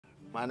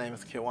My name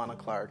is Kitwana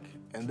Clark,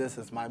 and this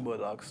is my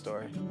Bulldog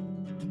Story.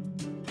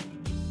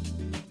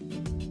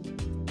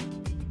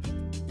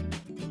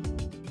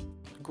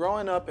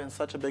 Growing up in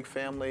such a big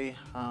family,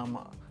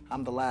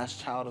 I'm the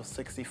last child of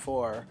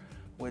 64,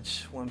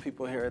 which when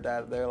people hear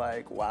that, they're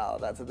like, wow,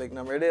 that's a big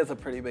number. It is a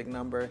pretty big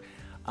number.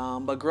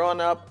 But growing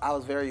up, I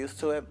was very used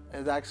to it.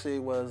 It actually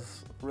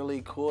was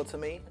really cool to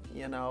me.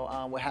 You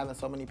know, with having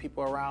so many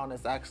people around,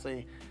 it's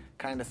actually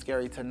kind of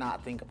scary to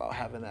not think about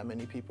having that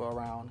many people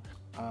around.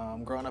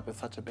 Growing up in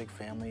such a big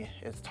family,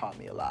 it's taught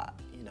me a lot.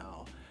 You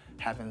know,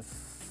 having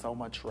so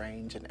much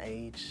range and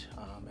age,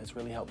 it's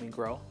really helped me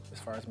grow as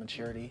far as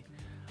maturity.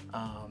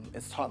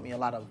 It's taught me a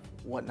lot of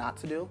what not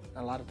to do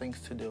and a lot of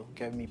things to do,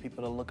 giving me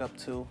people to look up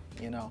to,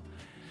 you know.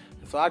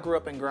 So I grew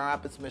up in Grand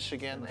Rapids,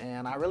 Michigan,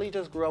 and I really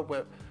just grew up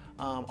with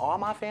all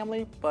my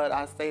family, but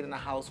I stayed in the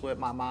house with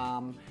my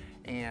mom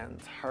and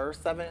her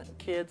 7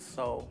 kids,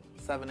 so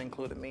 7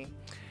 included me.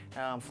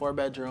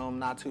 4-bedroom,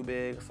 not too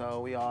big,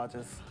 so we all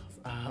just,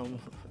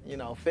 you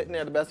know, fit in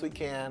there the best we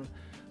can,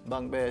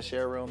 bunk beds,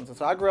 share rooms. And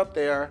so I grew up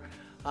there.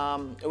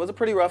 It was a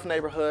pretty rough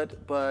neighborhood,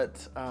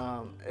 but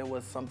it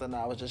was something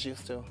that I was just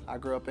used to. I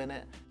grew up in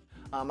it.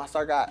 I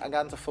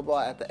got into football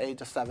at the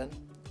age of 7.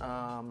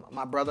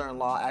 My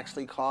brother-in-law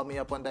actually called me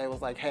up one day,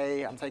 was like,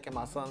 hey, I'm taking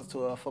my sons to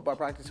a football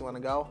practice, you wanna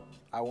go?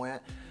 I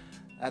went.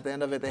 At the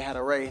end of it, they had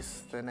a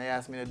race, then they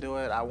asked me to do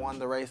it. I won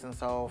the race, and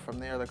so from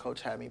there, the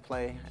coach had me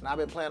play. And I've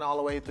been playing all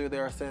the way through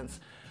there since,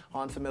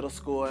 on to middle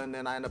school, and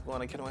then I ended up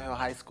going to Kitwana Hill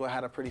High School. I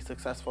had a pretty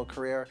successful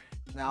career.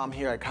 Now I'm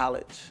here at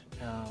college.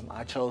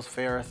 I chose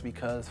Ferris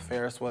because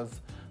Ferris was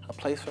a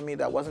place for me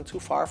that wasn't too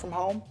far from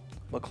home,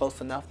 but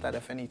close enough that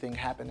if anything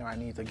happened or I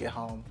needed to get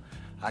home,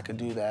 I could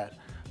do that.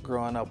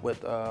 Growing up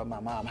with my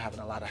mom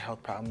having a lot of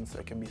health problems,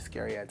 it can be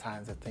scary at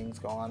times if things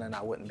go on and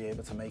I wouldn't be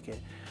able to make it.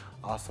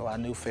 Also, I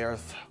knew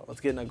Ferris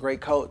was getting a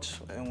great coach,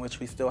 in which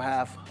we still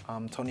have.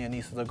 Tony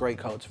Anise is a great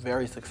coach,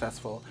 very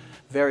successful,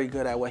 very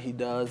good at what he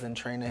does and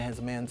training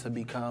his men to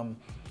become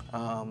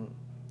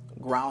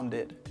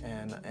grounded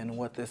in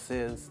what this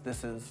is.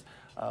 This is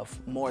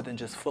more than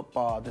just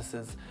football. This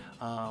is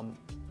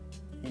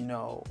you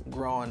know,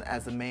 growing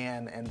as a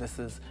man, and this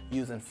is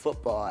using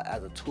football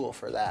as a tool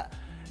for that.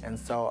 And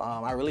so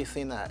I really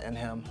seen that in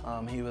him.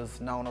 He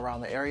was known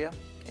around the area,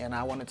 and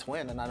I wanted to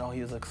win, and I know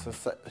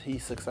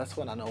he's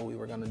successful, and I know we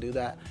were gonna do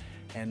that.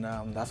 And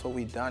that's what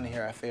we've done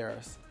here at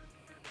Ferris.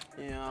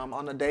 You know,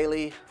 on the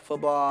daily,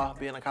 football,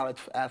 being a college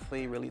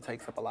athlete really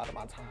takes up a lot of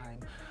my time.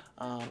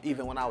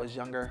 Even when I was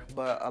younger,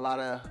 but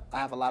I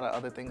have a lot of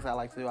other things I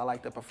like to do. I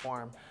like to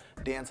perform.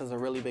 Dance is a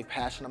really big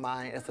passion of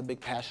mine. It's a big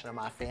passion of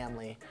my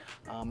family.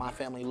 My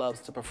family loves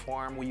to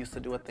perform. We used to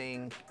do a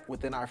thing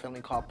within our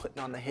family called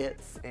putting on the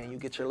hits, and you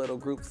get your little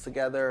groups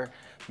together,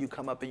 you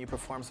come up and you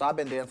perform. So I've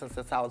been dancing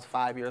since I was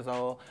 5 years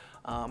old.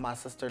 My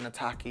sister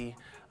Nataki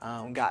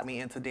got me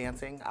into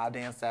dancing. I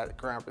danced at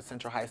Grand Rapids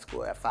Central High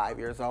School at 5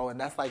 years old, and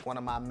that's like one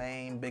of my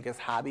main biggest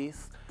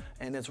hobbies.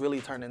 And it's really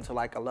turned into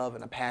like a love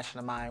and a passion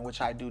of mine, which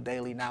I do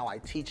daily now. I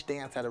teach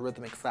dance at a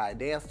Rhythmic Side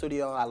Dance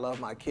Studio. I love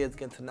my kids,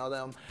 getting to know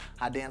them.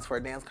 I dance for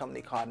a dance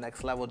company called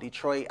Next Level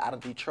Detroit, out of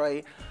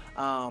Detroit.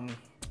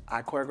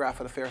 I choreograph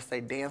for the Ferris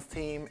State dance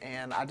team,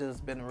 and I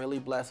just been really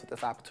blessed with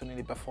this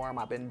opportunity to perform.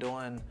 I've been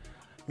doing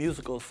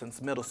musicals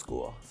since middle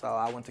school. So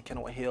I went to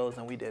Kitwana Hills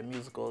and we did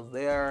musicals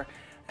there,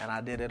 and I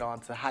did it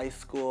on to high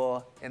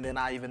school, and then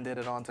I even did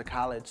it on to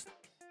college.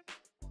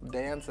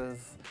 Dance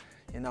is,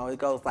 you know, it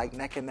goes like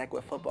neck and neck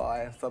with football,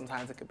 and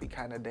sometimes it could be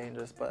kind of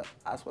dangerous, but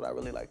that's what I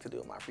really like to do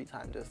in my free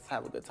time, just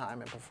have a good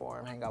time and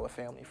perform, hang out with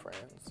family,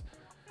 friends.